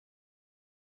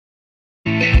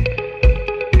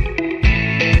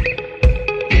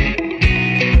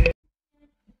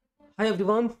Hi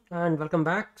everyone and welcome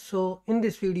back. So in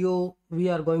this video we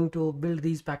are going to build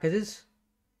these packages.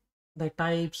 The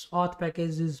types auth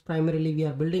package is primarily we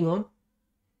are building on,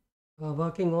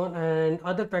 working on, and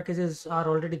other packages are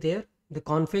already there. The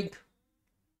config,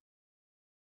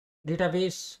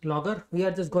 database, logger. We are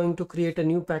just going to create a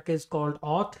new package called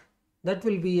auth. That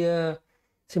will be a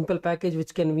simple package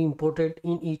which can be imported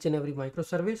in each and every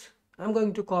microservice. I'm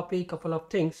going to copy a couple of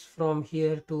things from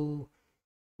here to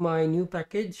my new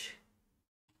package.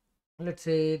 Let's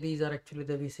say these are actually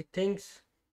the basic things.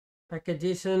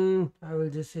 Package.json, I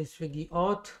will just say Swiggy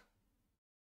Auth.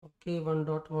 Okay,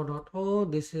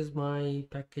 1.0.0. This is my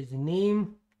package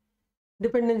name.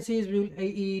 Dependencies, we will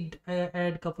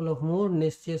add couple of more.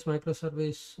 Nestjs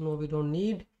microservice, no, we don't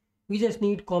need. We just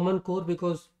need common core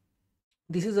because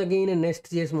this is again a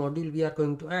Nestjs module we are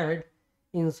going to add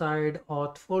inside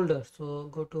auth folder. So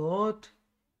go to auth.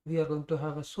 We are going to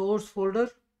have a source folder.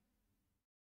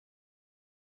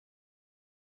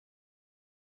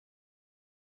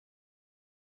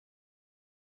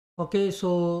 Okay,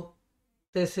 so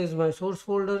this is my source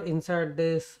folder. Inside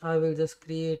this I will just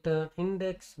create a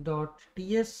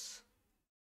index.ts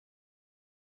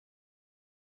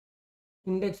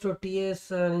and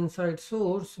inside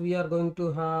source we are going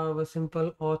to have a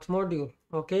simple auth module.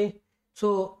 Okay,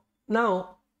 so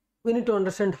now we need to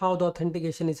understand how the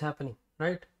authentication is happening,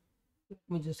 right? Let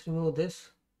me just remove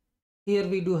this. Here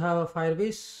we do have a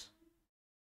Firebase,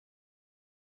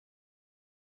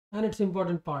 and it's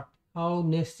important part how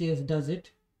Nestjs does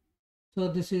it. So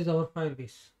this is our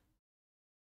Firebase,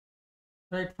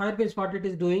 right? Firebase, what it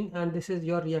is doing, and this is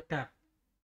your React app.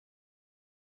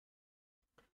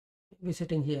 Be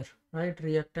sitting here, right?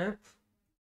 React app.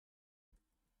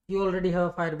 You already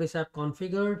have a Firebase app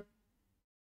configured.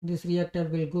 This React app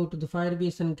will go to the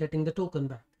Firebase and getting the token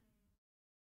back.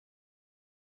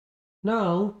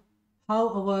 Now, how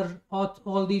our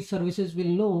all these services will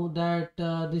know that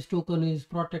this token is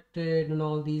protected and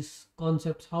all these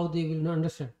concepts, how they will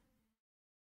understand?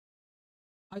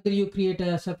 Either you create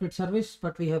a separate service,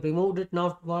 but we have removed it.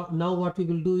 Now what we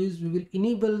will do is we will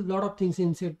enable a lot of things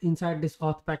inside this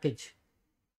auth package.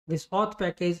 This auth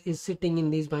package is sitting in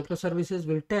these microservices,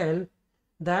 will tell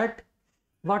that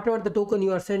whatever the token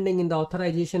you are sending in the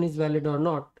authorization is valid or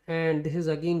not. And this is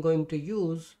again going to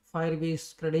use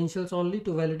Firebase credentials only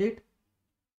to validate.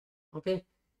 Okay,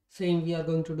 same we are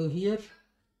going to do here.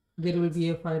 There will be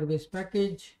a Firebase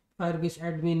package, Firebase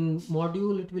admin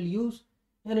module it will use,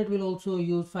 and it will also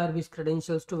use Firebase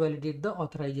credentials to validate the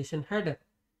authorization header.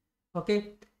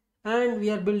 Okay, and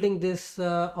we are building this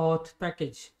auth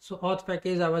package. So auth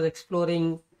package, I was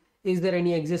exploring, is there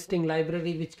any existing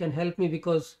library which can help me?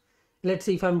 Because let's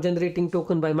say if I'm generating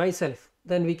token by myself,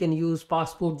 then we can use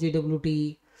passport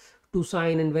JWT to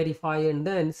sign and verify, and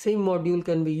then same module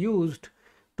can be used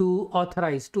to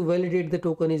authorize, to validate the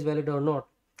token is valid or not.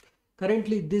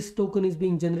 Currently this token is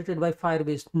being generated by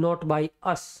Firebase, not by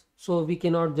us, so we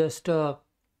cannot just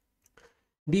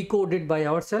decode it by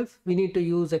ourselves. We need to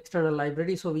use external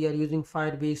library, so we are using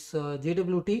Firebase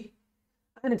JWT,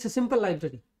 and it's a simple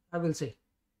library. I will say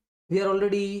we are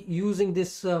already using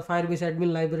this Firebase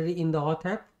admin library in the auth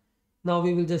app. Now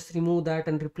we will just remove that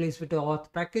and replace with the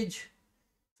auth package.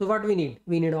 So what we need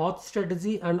auth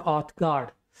strategy and auth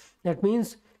guard. That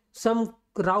means some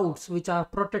routes which are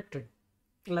protected,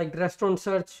 like restaurant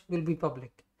search will be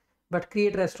public, but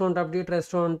create restaurant, update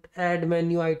restaurant, add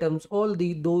menu items, all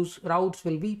those routes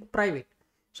will be private.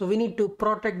 So we need to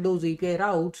protect those API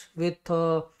routes with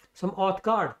some auth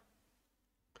guard.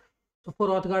 So for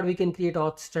auth guard we can create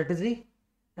auth strategy,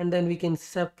 and then we can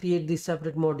create this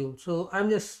separate module. So I'm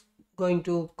just going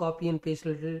to copy and paste a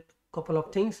little couple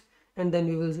of things, and then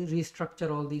we will restructure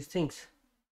all these things.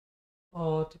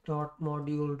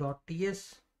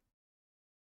 Auth.module.ts.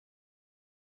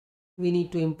 We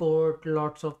need to import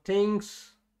lots of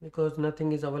things because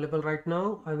nothing is available right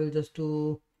now. I will just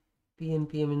do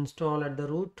npm install at the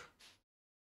root.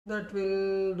 That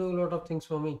will do a lot of things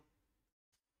for me,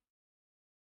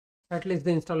 at least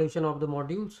the installation of the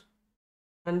modules.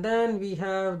 And then we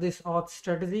have this auth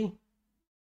strategy.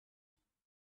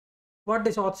 What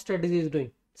this auth strategy is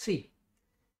doing, see,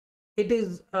 it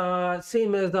is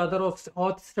same as the other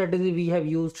auth strategy we have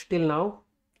used till now.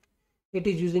 It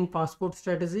is using passport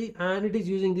strategy, and it is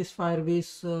using this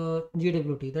Firebase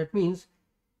JWT. That means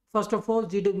first of all,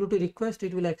 JWT request,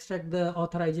 it will extract the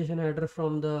authorization header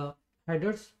from the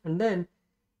headers, and then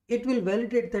it will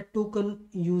validate that token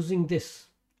using this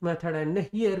method. And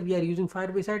here we are using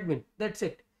Firebase admin. That's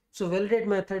it. So validate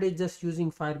method is just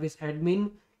using Firebase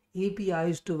admin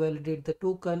APIs to validate the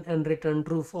token and return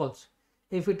true false.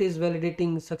 If it is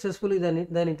validating successfully, then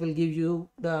it will give you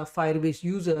the Firebase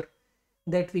user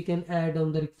that we can add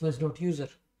on the request.user.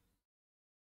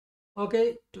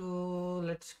 Okay,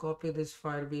 let's copy this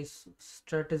Firebase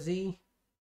strategy.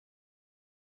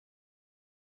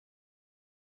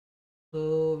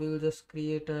 So we will just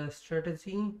create a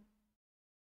strategy.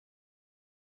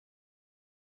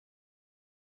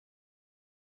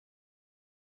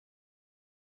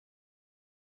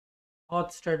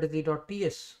 Auth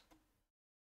strategy.ts.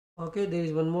 Okay, there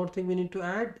is one more thing we need to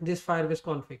add, this Firebase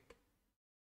config.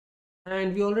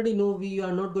 And we already know we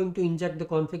are not going to inject the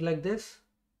config like this.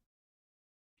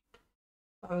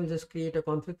 I will just create a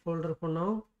config folder for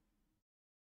now.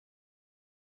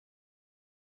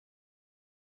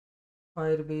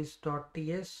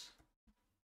 Firebase.ts.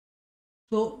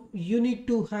 So you need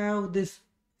to have this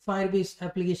Firebase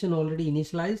application already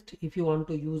initialized if you want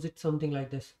to use it something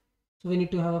like this. So we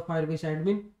need to have a Firebase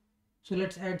admin. So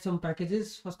let's add some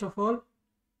packages first of all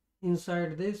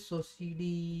inside this. So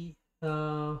cd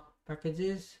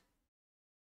packages,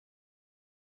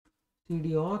 cd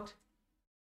auth.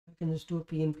 I can just do a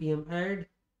pnpm add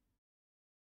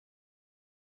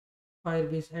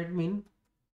Firebase admin,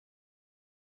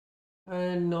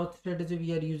 and auth strategy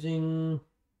we are using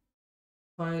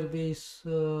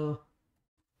Firebase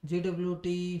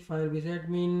JWT, Firebase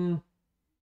admin,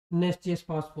 Nestjs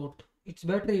passport. It's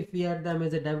better if we add them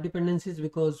as a dev dependencies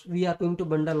because we are going to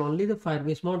bundle only the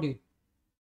Firebase module.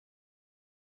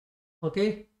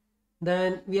 Okay,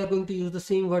 then we are going to use the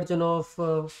same version of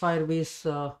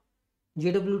Firebase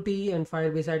JWT and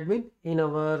Firebase admin in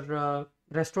our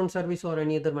restaurant service or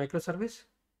any other microservice.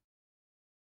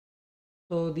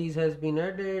 So these has been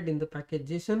added in the package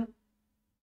JSON.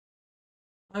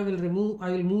 I will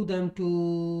move them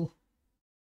to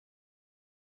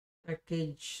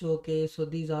package. Okay, so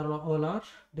these are all our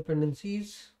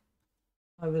dependencies.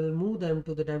 I will move them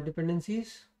to the dev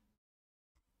dependencies,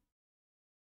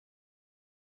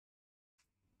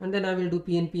 and then I will do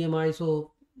pnpmi,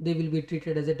 so they will be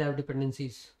treated as a dev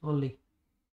dependencies only.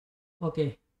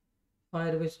 Okay,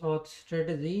 Firebase auth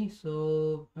strategy.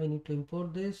 So I need to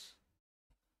import this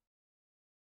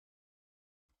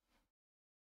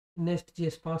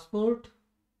Nestjs passport.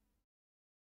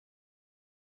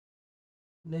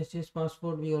 Nestjs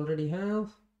passport we already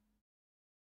have.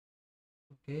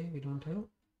 Okay, we don't have.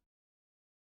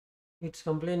 It's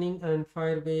complaining, and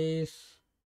Firebase.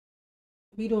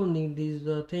 We don't need these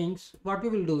things. What we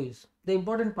will do is, the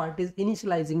important part is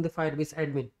initializing the Firebase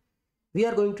admin. We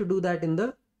are going to do that in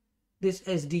this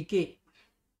SDK.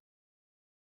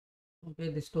 Okay,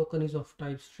 this token is of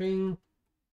type string,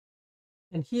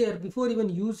 and here before even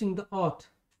using the auth,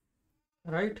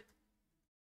 right,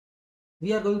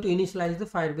 we are going to initialize the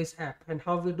Firebase app. And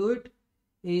how we do it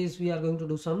is we are going to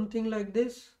do something like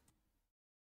this.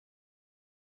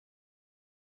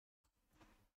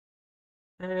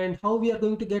 And how we are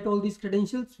going to get all these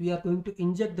credentials? We are going to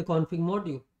inject the config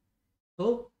module.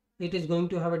 So it is going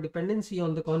to have a dependency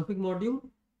on the config module.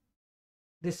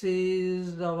 This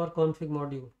is our config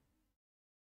module,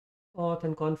 auth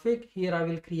and config. Here I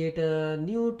will create a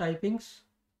new typings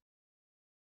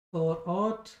for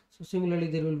auth. So similarly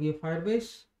there will be a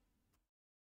Firebase,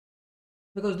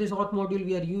 because this auth module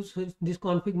we are using, this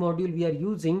config module we are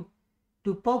using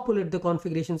to populate the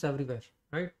configurations everywhere,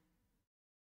 right?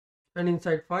 And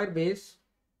inside Firebase,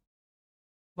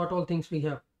 what all things we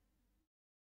have?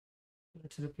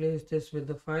 Let's replace this with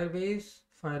the Firebase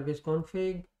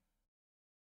config.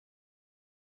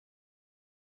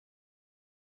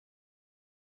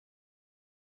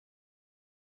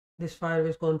 This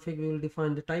Firebase config, we will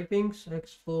define the typings,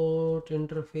 export,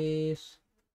 interface,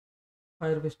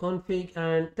 Firebase config,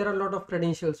 and there are a lot of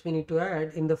credentials we need to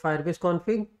add in the Firebase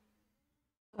config.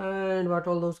 And what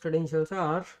all those credentials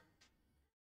are,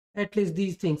 at least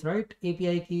these things, right?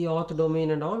 API key, auth domain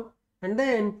and all. And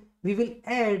then we will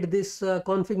add this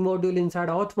config module inside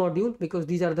auth module, because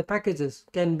these are the packages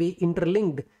can be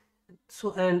interlinked.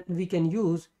 So, and we can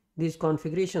use these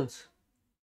configurations.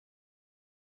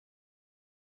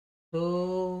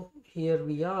 So here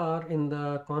we are in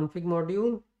the config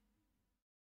module.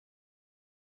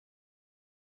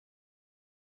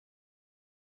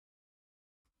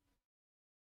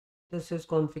 This is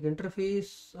config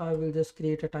interface. I will just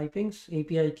create a typings.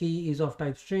 API key is of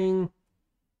type string.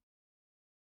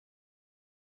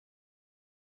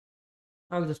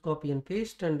 I'll just copy and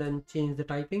paste and then change the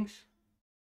typings.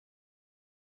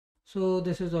 So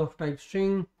this is of type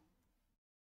string,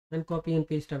 and copy and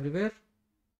paste everywhere.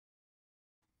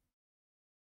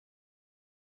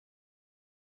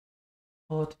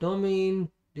 Auth domain,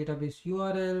 database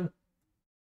URL.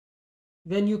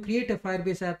 When you create a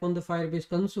Firebase app on the Firebase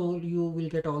console, you will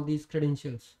get all these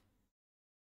credentials.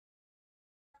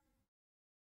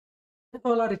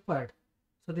 all are required.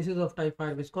 So this is of type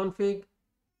Firebase config,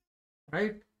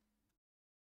 right?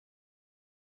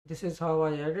 This is how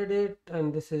I added it,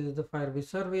 and this is the Firebase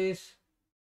service.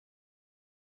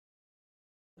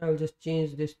 I'll just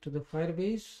change this to the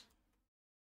Firebase.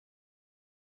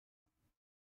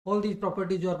 All these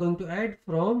properties you are going to add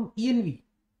from env.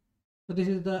 So this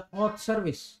is the auth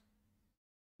service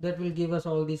that will give us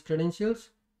all these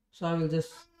credentials. So I will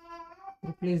just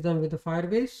replace them with the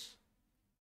Firebase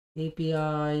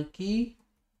API key.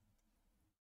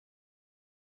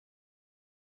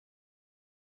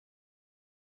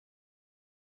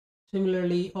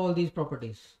 Similarly, all these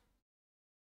properties: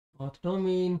 auth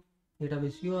domain,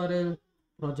 database URL,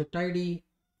 project ID,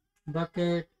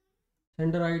 bucket,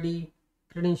 sender ID,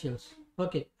 credentials.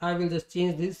 Okay, I will just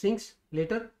change these things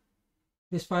later.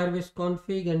 This Firebase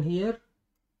config, and here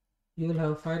you will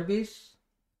have Firebase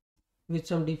with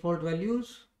some default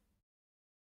values.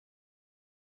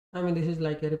 I mean, this is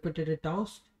like a repetitive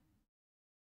task.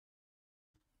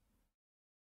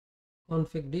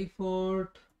 Config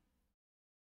default,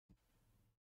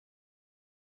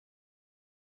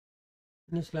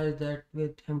 initialize that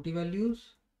with empty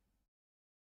values.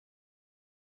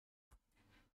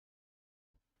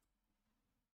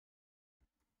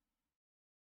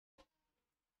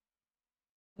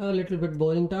 A little bit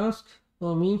boring task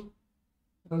for me.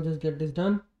 I'll just get this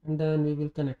done and then we will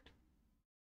connect.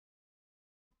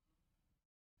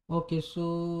 Okay,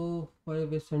 so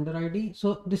Firebase sender ID.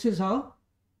 So this is how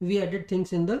we added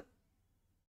things in the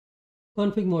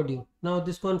config module. Now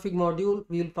this config module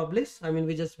we will publish. I mean,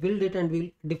 we just build it and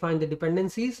we'll define the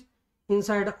dependencies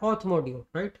inside auth module,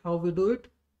 right? How we do it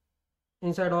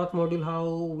inside auth module, how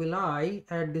will I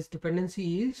add this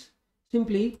dependency is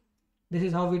simply, this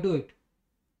is how we do it.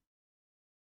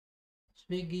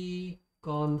 Swiggy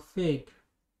config.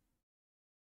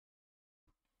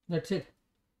 That's it.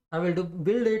 I will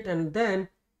build it, and then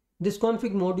this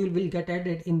config module will get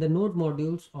added in the node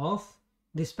modules of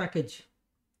this package.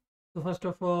 So first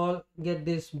of all, get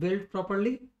this built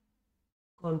properly.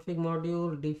 Config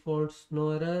module, defaults,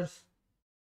 no errors,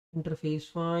 interface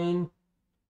fine,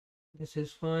 this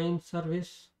is fine,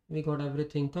 service, we got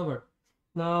everything covered.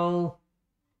 Now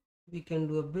we can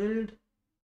do a build.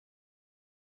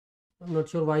 I'm not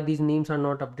sure why these names are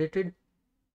not updated.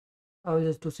 I will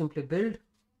just do simply build.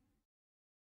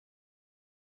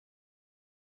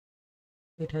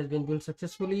 It has been built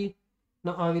successfully.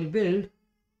 Now I will build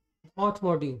auth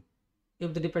module.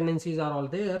 If the dependencies are all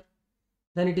there,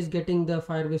 then it is getting the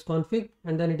Firebase config,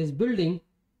 and then it is building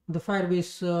the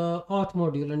Firebase auth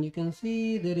module. And you can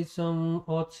see there is some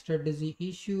auth strategy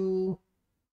issue.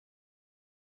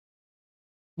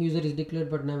 User is declared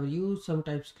but never used, some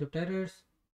TypeScript errors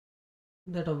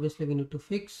that obviously we need to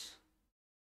fix.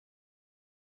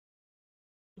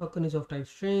 Token is of type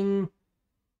string,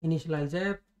 initialize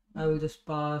app. I will just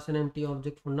pass an empty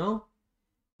object for now.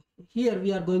 Here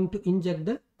we are going to inject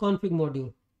the config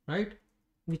module, right,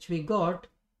 which we got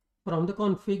from the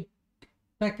config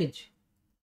package.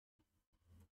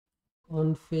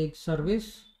 Config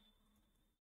service,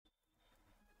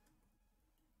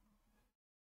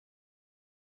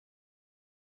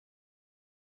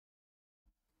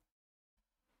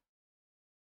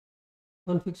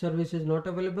 config service is not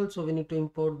available, so we need to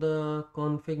import the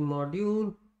config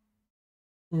module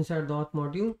inside the auth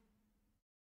module.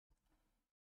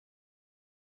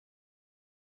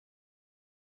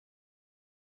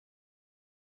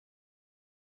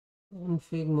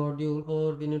 Config module,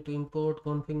 or we need to import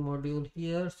config module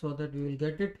here so that we will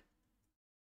get it.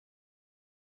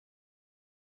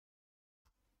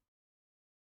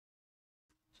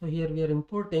 So here we are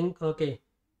importing. Okay,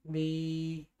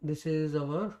 this is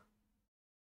our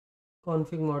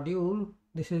config module.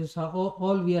 This is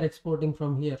all we are exporting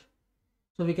from here.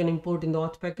 So we can import in the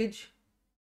auth package.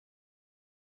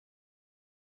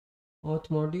 Auth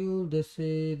module, this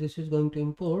is going to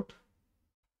import.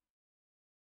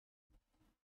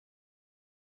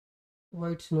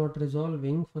 Why it's not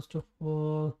resolving? First of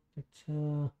all, it's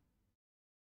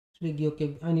Swiggy.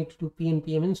 Okay, I need to do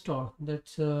pnpm install.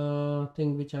 That's a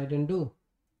thing which I didn't do,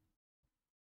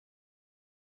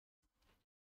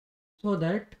 so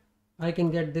that I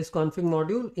can get this config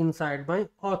module inside my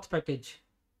auth package.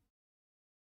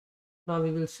 Now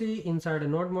we will see inside the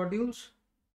node modules.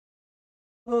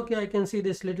 Okay, I can see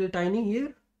this little tiny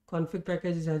here. Config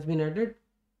package has been added,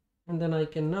 and then I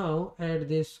can now add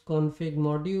this config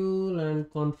module and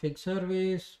config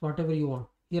service, whatever you want.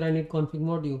 Here I need config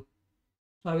module,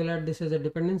 so I will add this as a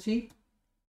dependency,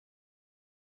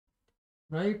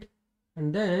 right?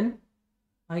 And then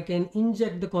I can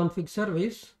inject the config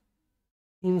service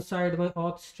inside my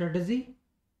auth strategy.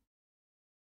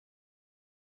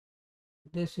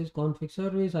 This is config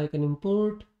service. I can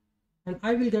import, and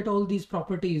I will get all these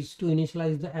properties to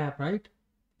initialize the app, right,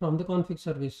 from the config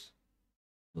service.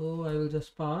 So I will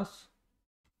just pass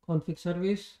config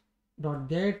service dot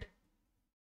get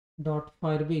dot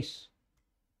firebase.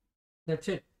 That's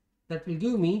it. That will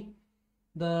give me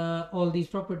the all these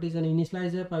properties and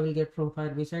initialize app. I will get from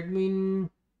Firebase admin.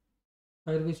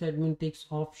 Firebase admin takes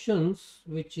options,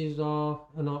 which is of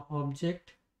an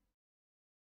object.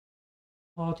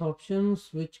 Auth options,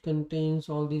 which contains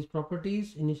all these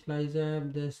properties. Initialize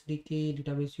app, the SDK,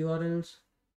 database URLs.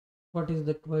 What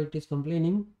it is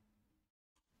complaining?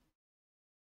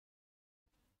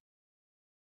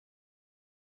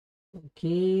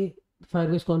 Okay,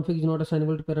 Firebase config is not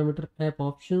assignable to parameter app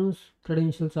options.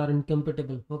 Credentials are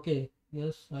incompatible. Okay,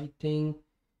 yes, I think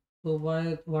so.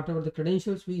 Whatever the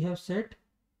credentials we have set,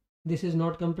 this is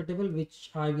not compatible,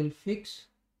 which I will fix.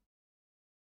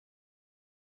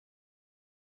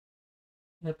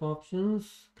 App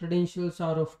options, credentials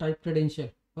are of type credential.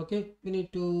 Okay, we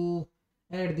need to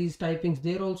add these typings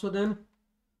there also then,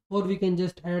 or we can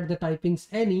just add the typings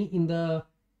any in the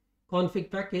config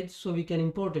package so we can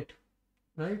import it,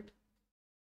 right?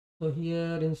 So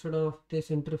here, instead of this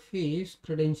interface,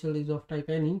 credential is of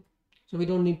type any, so we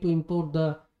don't need to import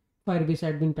the Firebase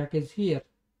admin package here.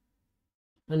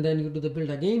 And then you do the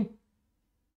build again.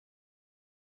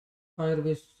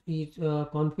 Firebase is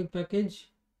config package.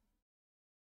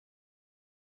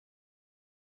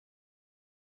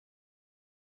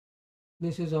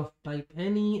 This is of type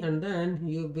any, and then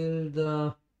you build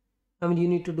the, you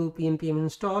need to do npm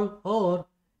install or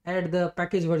add the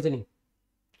package versioning.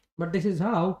 But this is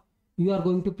how you are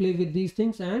going to play with these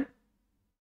things and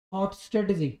auth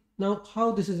strategy. Now,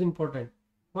 how this is important?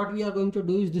 What we are going to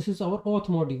do is, this is our auth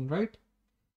module, right?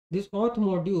 This auth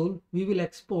module we will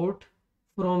export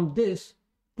from this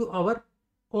to our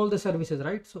all the services,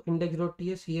 right? So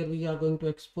index.ts, here we are going to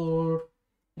export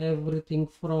everything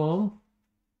from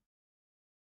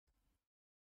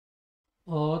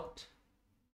auth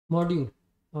module.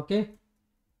 Okay,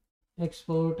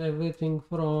 export everything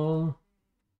from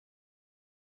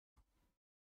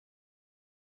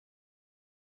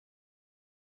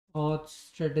auth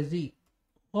strategy.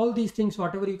 All these things,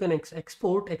 whatever you can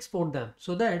export them,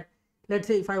 so that, let's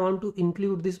say if I want to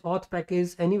include this auth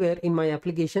package anywhere in my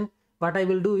application, what I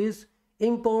will do is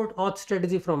import auth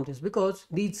strategy from this, because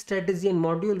these strategy and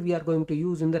module we are going to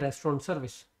use in the restaurant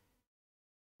service.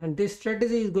 And this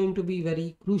strategy is going to be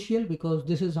very crucial, because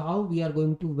this is how we are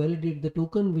going to validate the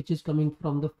token which is coming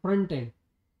from the front end.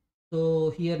 So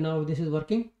here now this is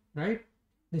working, right?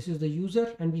 This is the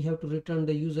user, and we have to return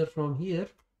the user from here.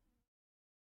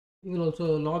 We will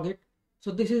also log it.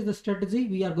 So this is the strategy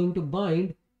we are going to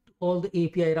bind to all the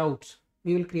API routes.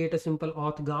 We will create a simple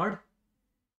auth guard.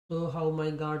 So how my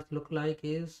guards look like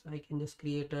is, I can just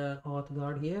create a auth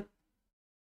guard here.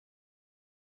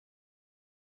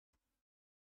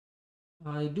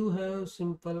 I do have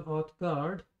simple auth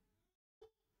guard.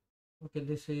 Okay,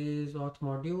 this is auth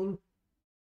module.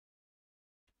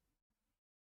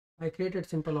 I created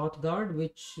simple auth guard,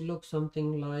 which looks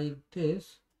something like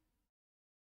this.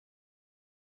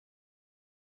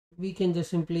 We can just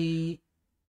simply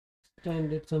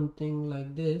extend it something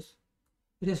like this.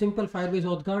 It's a simple Firebase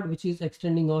auth guard, which is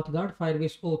extending auth guard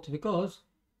Firebase auth, because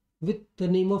with the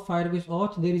name of Firebase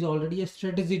auth, there is already a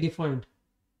strategy defined.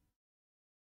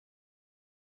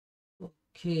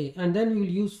 Okay, and then we will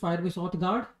use Firebase auth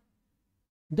guard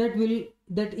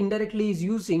that indirectly is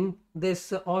using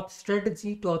this auth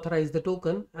strategy to authorize the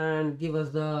token and give us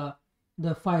the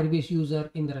Firebase user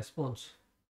in the response.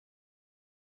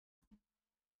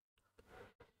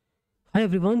 Hi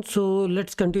everyone, so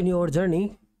let's continue our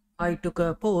journey. I took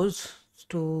a pause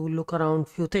to look around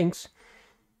few things.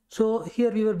 So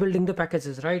here we were building the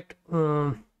packages, right?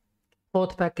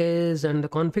 Auth package and the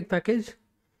config package.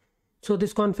 So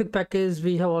this config package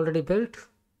we have already built,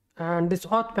 and this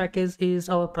auth package is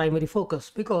our primary focus,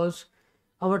 because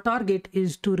our target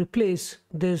is to replace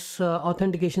this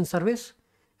authentication service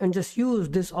and just use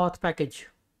this auth package,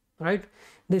 right?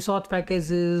 This auth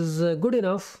package is good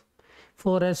enough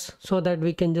for us, so that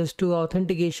we can just do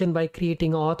authentication by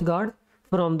creating auth guard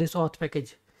from this auth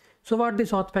package. So what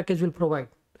this auth package will provide?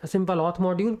 A simple auth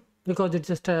module, because it's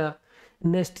just a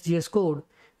Nestjs code.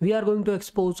 We are going to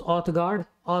expose auth guard,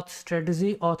 auth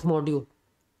strategy, auth module,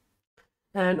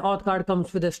 and auth guard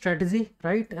comes with a strategy,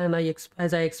 right? And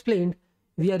as I explained,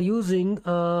 we are using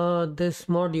this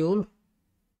module,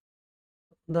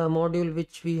 the module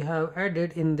which we have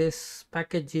added in this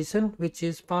package JSON, which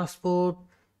is passport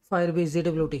Firebase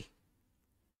JWT,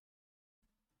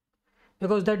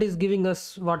 because that is giving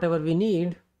us whatever we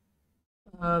need.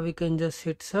 We can just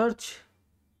hit search,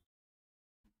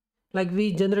 Like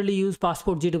we generally use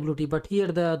passport JWT, but here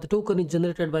the token is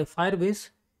generated by Firebase.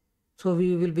 So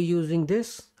we will be using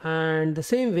this, and the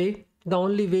same way, the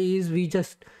only way is we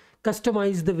just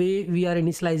customize the way we are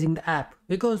initializing the app,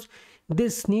 because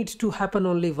this needs to happen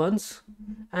only once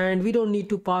and we don't need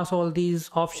to pass all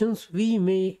these options.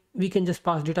 We can just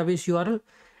pass database URL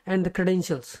and the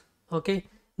credentials. Okay,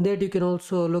 that you can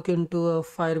also look into a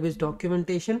Firebase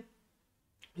documentation.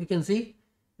 You can see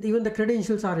even the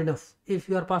credentials are enough if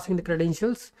you are passing the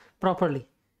credentials properly.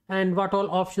 And what all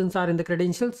options are in the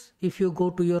credentials? If you go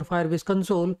to your Firebase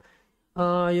console,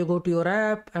 you go to your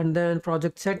app and then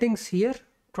project settings. Here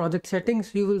project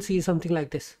settings, you will see something like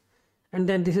this, and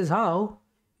then this is how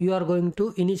you are going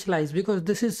to initialize, because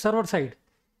this is server side.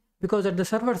 Because at the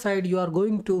server side you are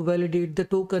going to validate the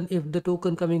token if the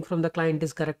token coming from the client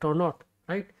is correct or not,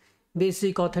 right?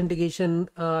 Basic authentication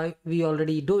we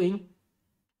already doing.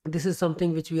 This is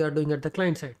something which we are doing at the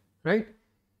client side, right?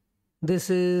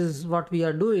 This is what we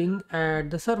are doing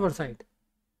at the server side.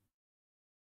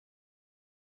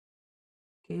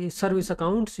 Okay, service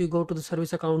accounts, you go to the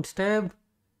service accounts tab,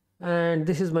 and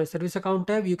this is my service account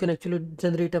tab. You can actually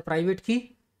generate a private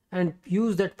key and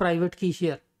use that private key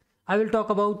here. I will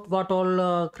talk about what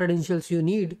all credentials you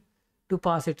need to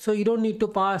pass it. So you don't need to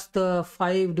pass the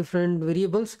 5 different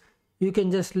variables. You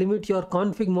can just limit your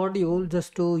config module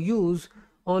just to use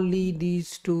only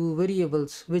these 2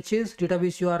 variables, which is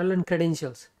database URL and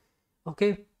credentials.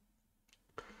 Okay,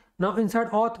 now inside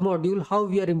auth module, how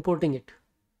we are importing it?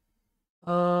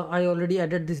 I already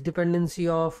added this dependency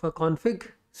of config,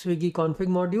 Swiggy config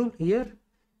module here,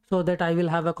 so that I will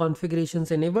have a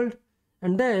configurations enabled.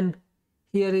 And then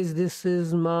here is, this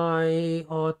is my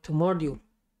auth module.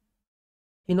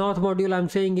 In auth module, I'm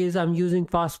saying is I'm using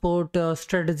passport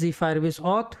strategy Firebase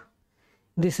auth.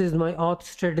 This is my auth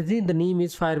strategy. The name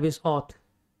is Firebase auth,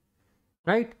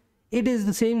 right? It is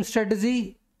the same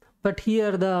strategy, but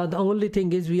here the only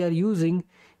thing is we are using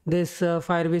this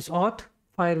Firebase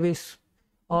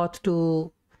auth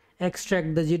to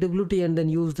extract the JWT and then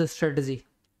use the strategy.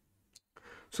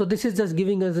 So this is just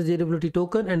giving us a JWT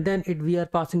token, and then we are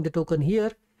passing the token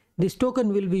here. This token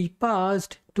will be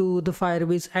passed to the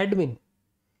Firebase admin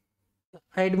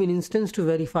instance to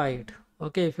verify it.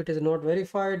 Okay, if it is not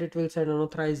verified, it will send an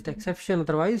authorized exception.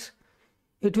 Otherwise,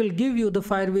 it will give you the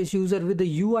Firebase user with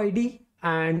the UID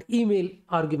and email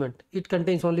argument. It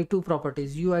contains only 2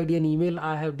 properties, UID and email.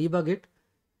 I have debugged it,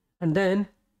 and then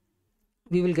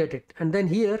we will get it. And then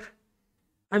here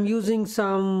I'm using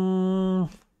some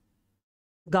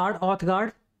auth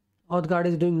guard. Auth guard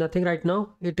is doing nothing right now.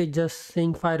 It is just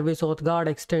saying Firebase auth guard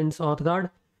extends auth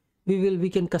guard. We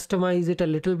can customize it a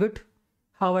little bit.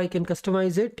 How I can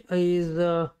customize it is,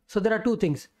 so there are 2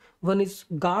 things. One is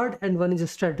guard and one is a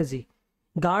strategy.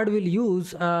 Guard will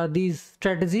use these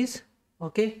strategies.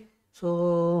 Okay,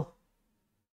 so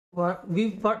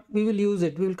we will use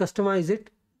it, we will customize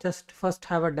it. Just first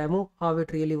have a demo how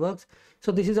it really works.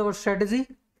 So this is our strategy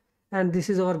and this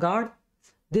is our guard.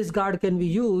 This guard can be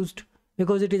used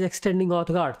because it is extending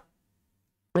auth guard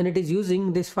and it is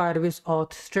using this Firebase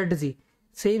auth strategy.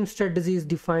 Same strategy is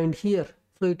defined here,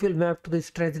 so it will map to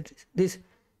this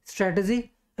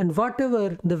strategy, and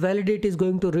whatever the validate is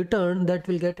going to return, that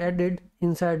will get added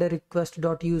inside a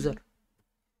request.user.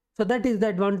 So that is the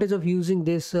advantage of using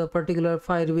this particular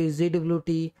Firebase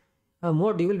JWT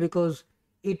module, because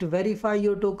it verify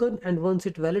your token, and once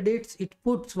it validates, it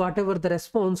puts whatever the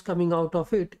response coming out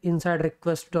of it inside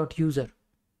request.user.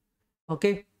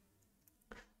 Okay,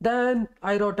 then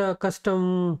I wrote a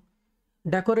custom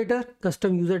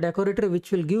user decorator,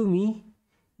 which will give me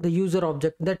the user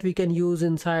object that we can use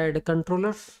inside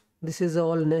controllers. This is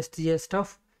all Nestjs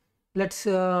stuff. Let's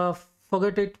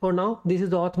forget it for now. This is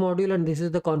the auth module and this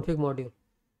is the config module.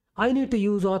 I need to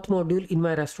use auth module in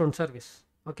my restaurant service.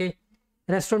 Okay,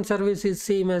 restaurant service is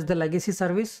same as the legacy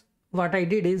service. What I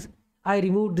did is I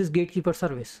removed this gatekeeper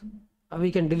service.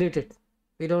 We can delete it,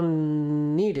 we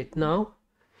don't need it now.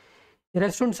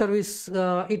 Restaurant service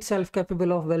itself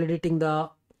capable of validating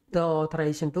the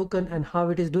authorization token, and how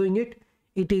it is doing it,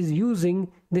 it is using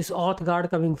this auth guard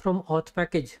coming from auth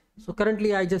package. So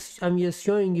currently I'm just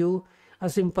showing you a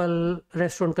simple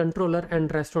restaurant controller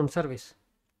and restaurant service.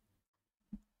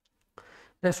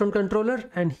 Restaurant controller,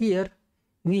 and here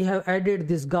we have added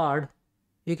this guard.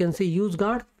 You can see use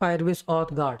guard, Firebase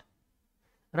auth guard,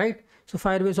 right? So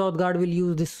Firebase auth guard will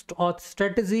use this auth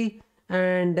strategy,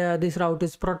 and this route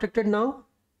is protected now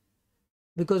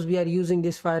because we are using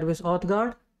this Firebase auth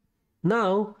guard.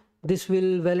 Now this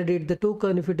will validate the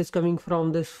token if it is coming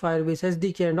from this Firebase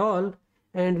SDK and all,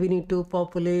 and we need to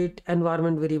populate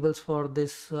environment variables for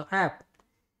this app.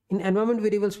 In environment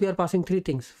variables, we are passing 3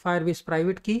 things: Firebase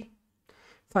private key,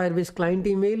 Firebase client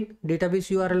email, database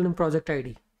URL, and project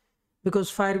ID.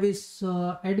 Because Firebase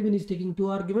admin is taking two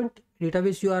arguments,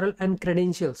 database URL and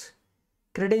credentials.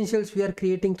 Credentials we are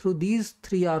creating through these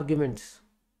three arguments.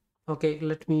 Okay,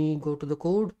 let me go to the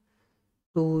code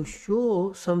to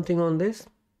show something on this.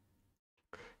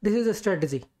 This is a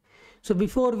strategy. So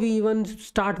before we even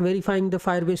start verifying the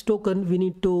Firebase token, we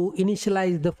need to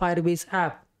initialize the Firebase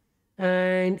app.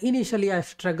 And initially I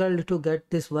struggled to get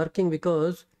this working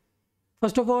because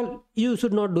first of all, you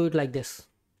should not do it like this.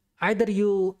 Either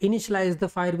you initialize the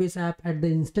Firebase app at the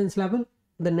instance level,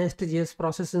 the Nestjs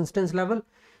process instance level,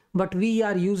 but we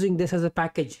are using this as a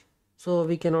package. So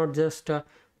we cannot just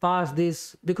pass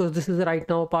this because this is right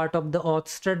now part of the auth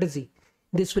strategy.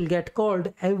 This will get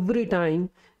called every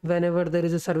time whenever there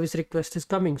is a service request is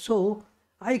coming. So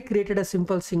I created a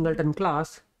simple singleton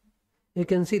class. You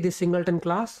can see this singleton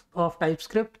class of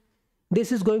TypeScript.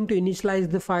 This is going to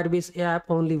initialize the Firebase app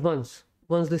only once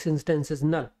this instance is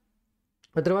null.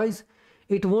 Otherwise,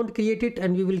 it won't create it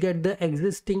and we will get the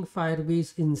existing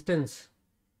Firebase instance.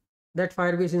 That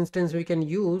Firebase instance we can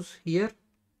use here.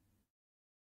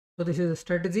 So this is a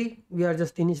strategy. We are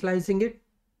just initializing it.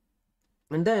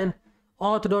 And then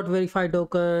auth.verify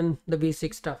token, the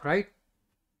basic stuff, right?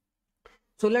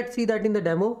 So let's see that in the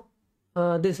demo.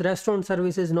 This restaurant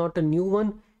service is not a new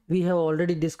one. We have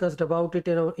already discussed about it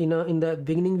in the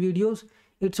beginning videos.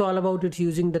 It's all about it's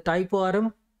using the type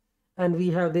ORM, and we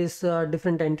have this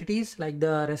different entities like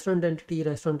the restaurant entity,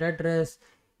 restaurant address,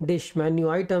 dish, menu,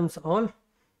 items,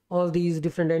 all these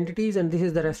different entities, and this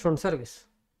is the restaurant service.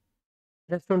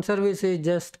 Restaurant service is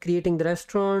just creating the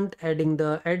restaurant, adding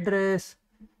the address,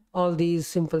 all these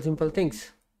simple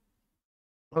things.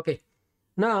 Okay.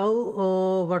 Now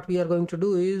what we are going to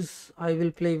do is I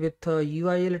will play with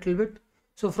UI a little bit.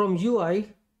 So from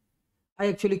UI, I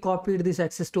actually copied this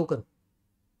access token.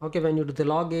 Okay, when you do the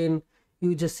login,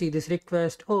 you just see this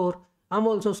request, or I'm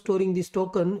also storing this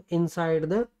token inside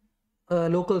the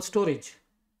local storage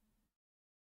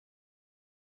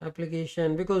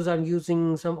application because I'm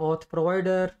using some auth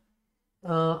provider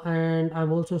and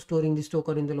I'm also storing this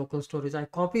token in the local storage. I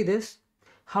copy this.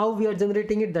 How we are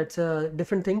generating it, that's a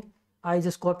different thing. I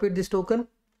just copied this token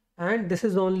and this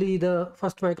is only the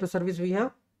first microservice we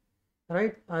have,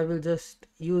 right? I will just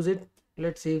use it.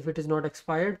 Let's see if it is not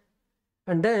expired,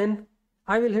 and then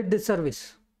I will hit this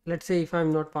service. Let's say if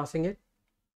I'm not passing it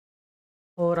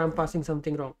or I'm passing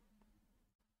something wrong.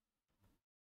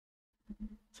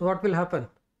 So what will happen?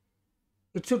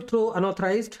 It should throw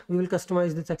unauthorized. We will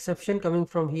customize this exception coming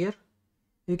from here.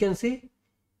 You can see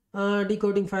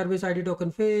decoding Firebase ID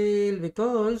token fail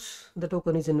because the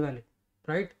token is invalid,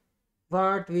 right?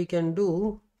 What we can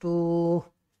do to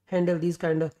handle these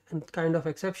kind of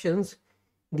exceptions,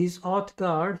 this auth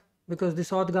guard, because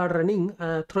this auth guard running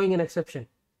throwing an exception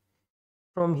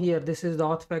from here. This is the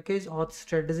auth package, auth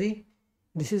strategy.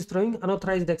 This is throwing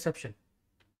unauthorized exception,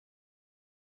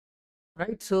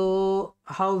 right? So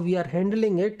how we are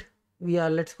handling it,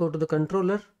 let's go to the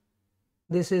controller.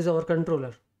 This is our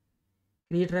controller,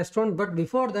 create restaurant, but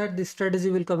before that this strategy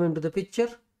will come into the picture.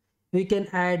 We can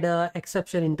add a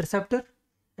exception interceptor,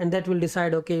 and that will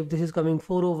decide, okay, if this is coming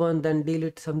 401, then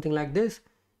delete something like this.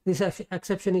 This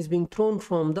exception is being thrown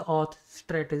from the auth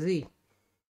strategy.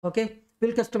 Okay,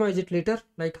 we'll customize it later,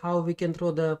 like how we can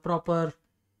throw the proper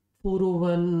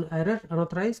 401 error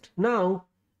unauthorized. Now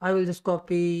I will just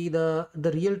copy the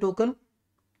real token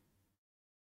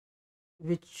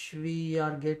which we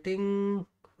are getting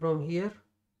from here.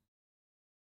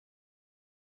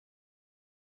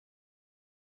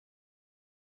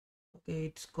 Okay,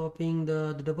 it's copying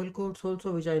the double quotes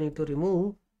also, which I need to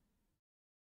remove,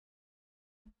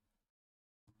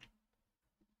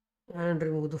 and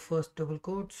remove the first double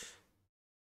quotes.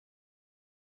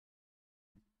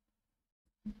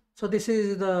 So this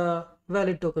is the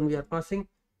valid token we are passing.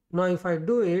 Now if I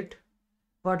do it,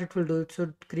 what it will do, it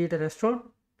should create a restaurant,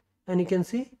 and you can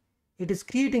see it is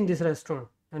creating this restaurant.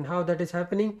 And how that is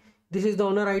happening, this is the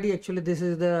owner ID. Actually this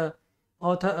is the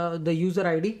author, the user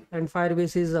ID, and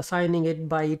Firebase is assigning it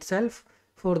by itself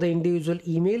for the individual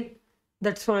email.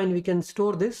 That's fine, we can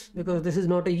store this because this is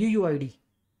not a UUID.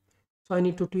 So I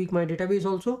need to tweak my database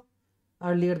also.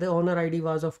 Earlier the owner ID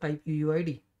was of type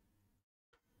UUID.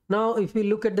 Now if we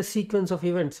look at the sequence of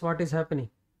events, what is happening?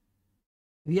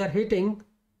 We are hitting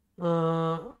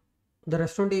the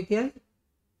restaurant API.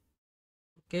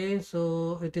 Okay,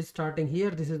 so it is starting here.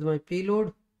 This is my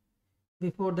payload.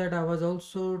 Before that I was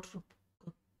also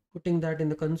putting that in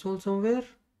the console somewhere,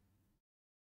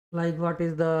 like what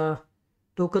is the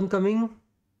token coming.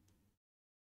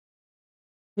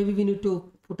 Maybe we need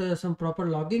to put some proper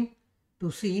logging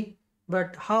to see,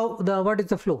 but what is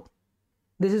the flow?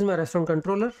 This is my restaurant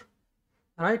controller,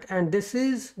 right? And this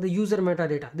is the user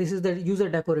metadata. This is the user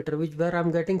decorator, which where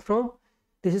I'm getting from.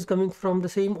 This is coming from the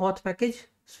same auth package,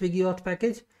 Swiggy auth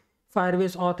package,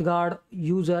 Firebase auth guard,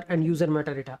 user and user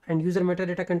metadata. And user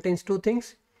metadata contains two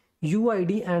things,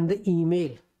 UID and the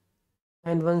email.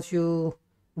 And once you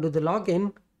do the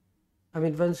login,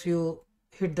 once you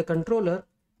hit the controller,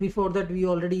 before that we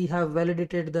already have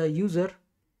validated the user.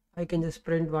 I can just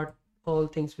print what all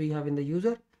things we have in the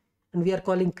user, and we are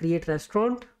calling create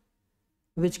restaurant,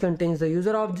 which contains the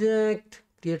user object,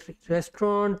 create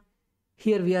restaurant.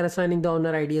 Here we are assigning the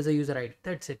owner ID as a user ID.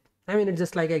 That's it. It's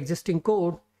just like existing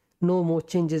code, no more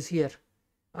changes here.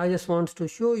 I just want to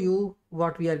show you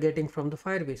what we are getting from the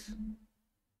Firebase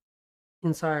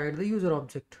inside the user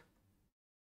object.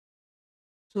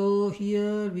 So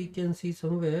here we can see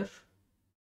somewhere,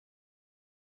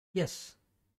 yes,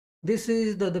 this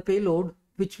is the payload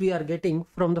which we are getting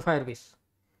from the Firebase.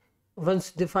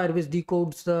 Once the Firebase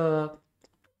decodes the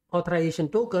authorization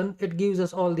token, it gives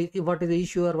us all the what is the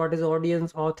issuer, what is the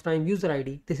audience, auth time, user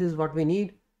ID. This is what we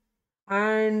need.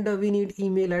 And we need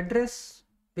email address,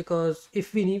 because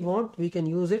if we want we can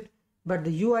use it, but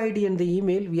the UID and the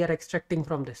email we are extracting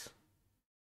from this.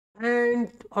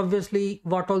 And obviously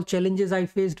what all challenges I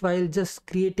faced while just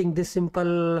creating this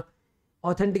simple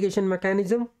authentication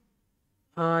mechanism,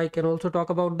 I can also talk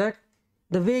about that.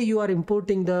 The way you are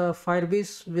importing the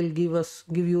Firebase will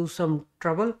give you some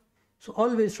trouble. So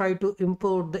always try to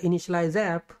import the initialize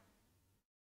app.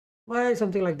 Why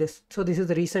something like this? So this is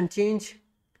the recent change.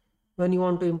 When you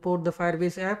want to import the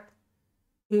Firebase app,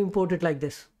 you import it like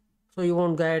this. So you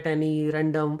won't get any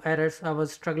random errors. I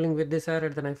was struggling with this error,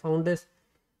 then I found this,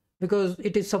 because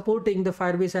it is supporting the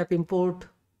Firebase app import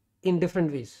in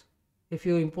different ways. If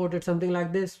you imported something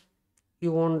like this,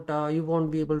 you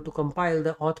won't be able to compile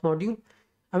the auth module.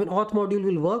 Auth module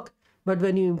will work, but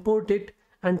when you import it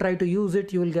and try to use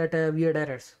it, you will get weird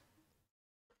errors.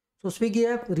 So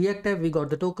Swiggy app, React app, we got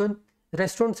the token.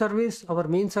 Restaurant service, our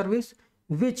main service,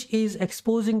 which is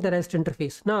exposing the REST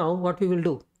interface. Now what we will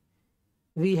do,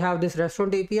 we have this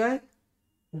restaurant API,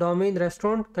 domain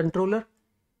restaurant controller.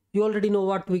 You already know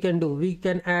what we can do. We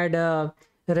can add a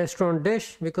restaurant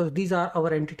dish, because these are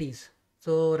our entities.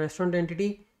 So restaurant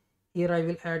entity, here I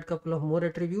will add couple of more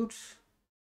attributes.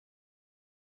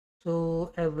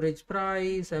 So average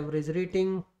price, average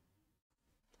rating,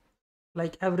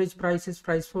 like average price is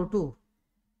price for 2.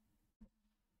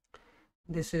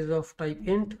 This is of type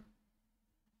int,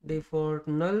 default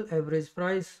null, average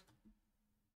price.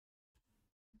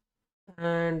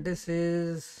 And this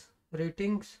is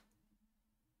ratings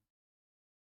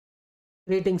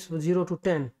 0 to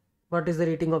 10. What is the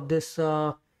rating of this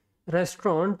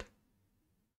restaurant?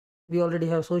 We already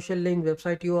have social link,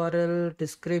 website URL,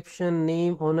 description,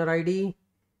 name, owner ID,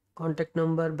 contact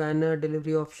number, banner,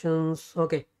 delivery options.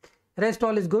 Okay, rest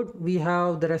all is good. We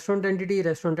have the restaurant entity,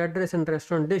 restaurant address, and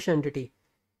restaurant dish entity,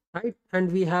 right?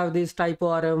 And we have these type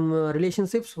ORM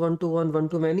relationships, one-to-one,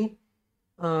 one-to-many.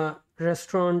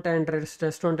 Restaurant and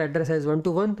restaurant address has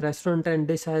one-to-one, restaurant and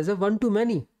dish has a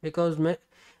one-to-many, because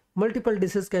multiple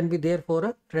dishes can be there for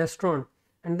a restaurant.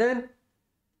 And then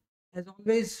as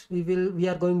always we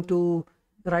are going to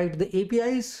write the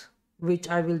APIs, which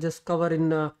I will just cover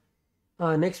in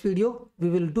next video. We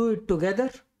will do it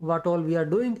together, what all we are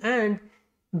doing. And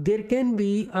there can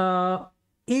be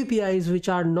APIs which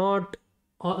are not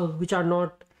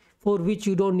for which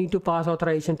you don't need to pass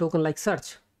authorization token, like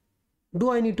search. Do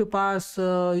I need to pass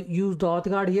use the auth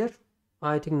guard here?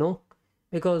 I think no,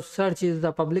 because search is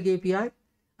the public API.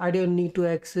 I don't need to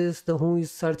access the who is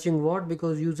searching what,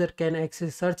 because user can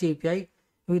access search API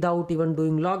without even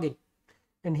doing login.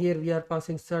 And here we are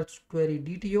passing search query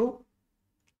DTO,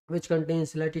 which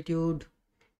contains latitude,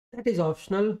 that is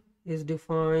optional, is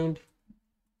defined,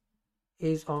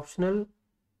 is optional,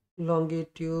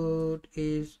 longitude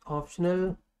is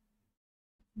optional.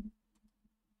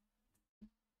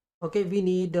 Okay, we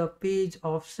need a page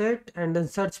offset, and then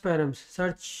search params,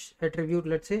 search attribute,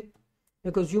 let's say,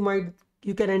 because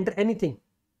you can enter anything.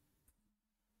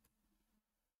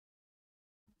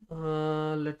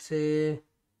 Let's say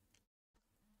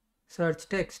search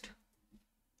text,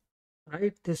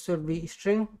 right? This should be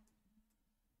string.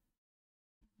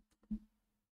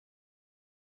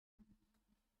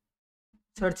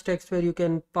 Search text where you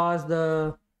can pass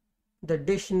the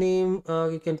dish name,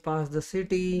 you can pass the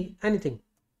city, anything.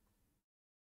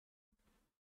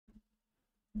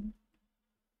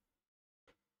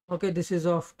 Okay, this is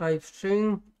of type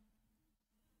string.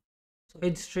 So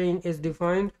each string is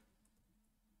defined,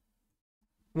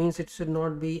 means it should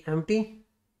not be empty.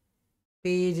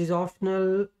 Page is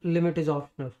optional, limit is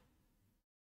optional.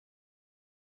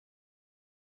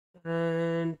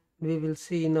 and we will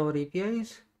see in our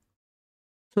APIs.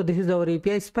 So this is our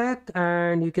API spec,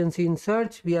 and you can see in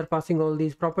search we are passing all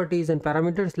these properties and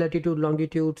parameters: latitude,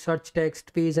 longitude, search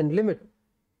text, page, and limit.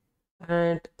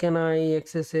 And can I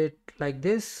access it like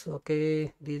this?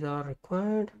 Okay, these are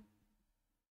required.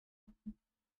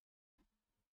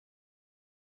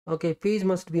 Okay, page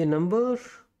must be a number.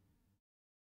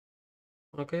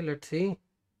 Okay, let's see.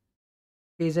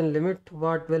 Page and limit,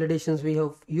 what validations we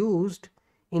have used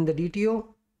in the DTO.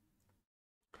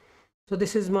 So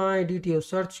this is my DTO,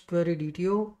 search query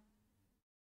DTO.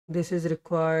 This is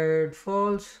required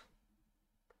false.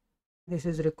 This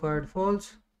is required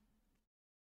false.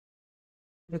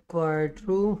 Required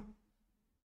true.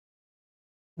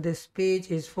 This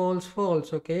page is false,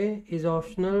 false. Okay, is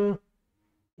optional,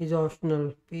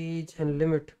 page and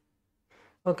limit.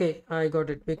 Okay, I got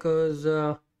it, because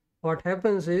what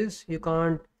happens is you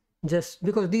can't just,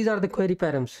 because these are the query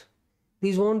params,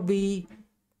 these won't be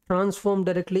transformed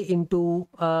directly into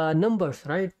numbers,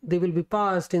 right? They will be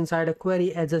passed inside a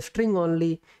query as a string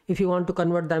only. If you want to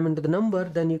convert them into the number,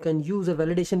 then you can use a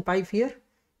validation pipe here,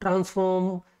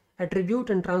 transform attribute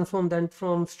and transform that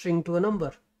from string to a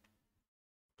number.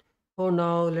 Oh,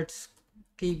 now let's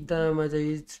keep them as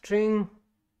a string.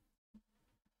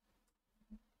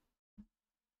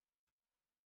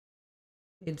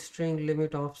 It's string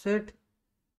limit offset,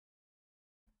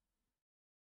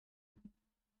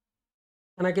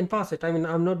 and I can pass it. I mean,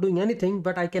 I'm not doing anything,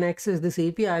 but I can access this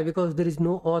API because there is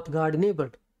no auth guard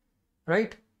enabled,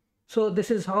 right? So this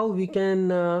is how we can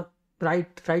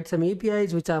write some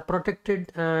APIs which are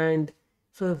protected. And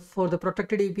so for the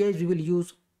protected APIs, we will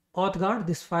use auth guard,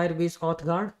 this Firebase auth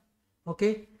guard.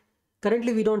 Okay,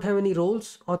 currently we don't have any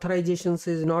roles. Authorizations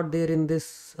is not there in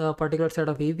this particular set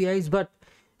of APIs, but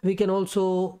we can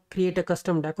also create a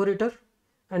custom decorator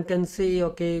and can say,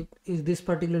 okay, is this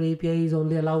particular API is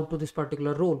only allowed to this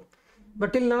particular role.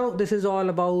 But till now, this is all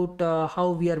about how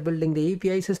we are building the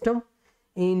API system.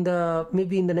 In the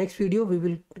maybe in the next video, we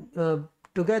will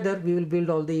together we will build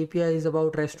all the APIs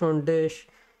about restaurant dish,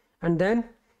 and then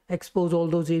expose all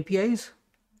those APIs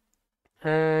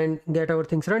and get our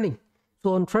things running.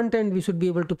 So on front end, we should be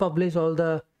able to publish all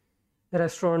the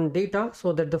restaurant data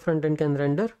so that the front end can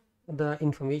render the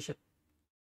information.